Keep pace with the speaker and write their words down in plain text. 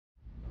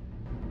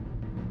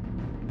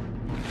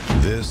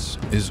This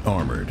is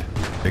Armored.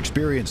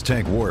 Experience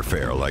tank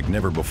warfare like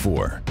never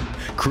before.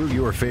 Crew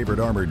your favorite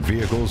armored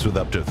vehicles with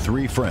up to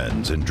 3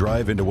 friends and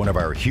drive into one of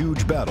our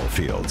huge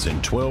battlefields in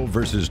 12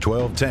 versus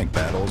 12 tank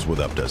battles with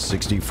up to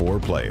 64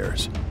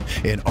 players.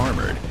 In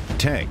Armored,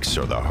 tanks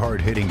are the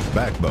hard-hitting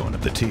backbone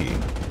of the team.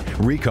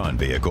 Recon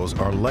vehicles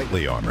are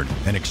lightly armored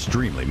and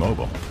extremely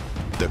mobile.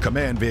 The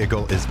command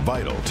vehicle is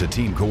vital to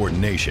team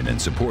coordination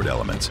and support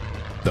elements.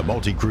 The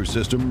multi-crew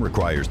system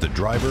requires the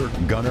driver,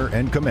 gunner,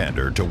 and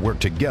commander to work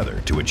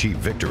together to achieve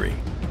victory.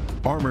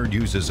 Armored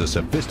uses a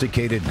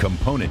sophisticated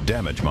component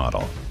damage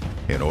model.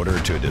 In order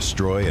to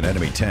destroy an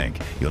enemy tank,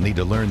 you'll need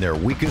to learn their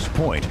weakest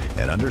point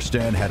and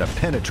understand how to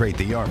penetrate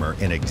the armor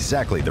in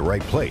exactly the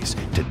right place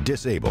to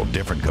disable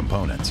different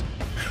components.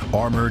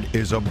 Armored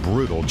is a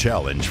brutal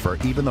challenge for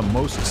even the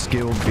most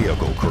skilled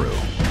vehicle crew.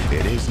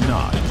 It is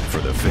not for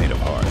the faint of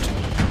heart.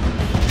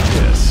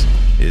 This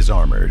is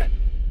Armored.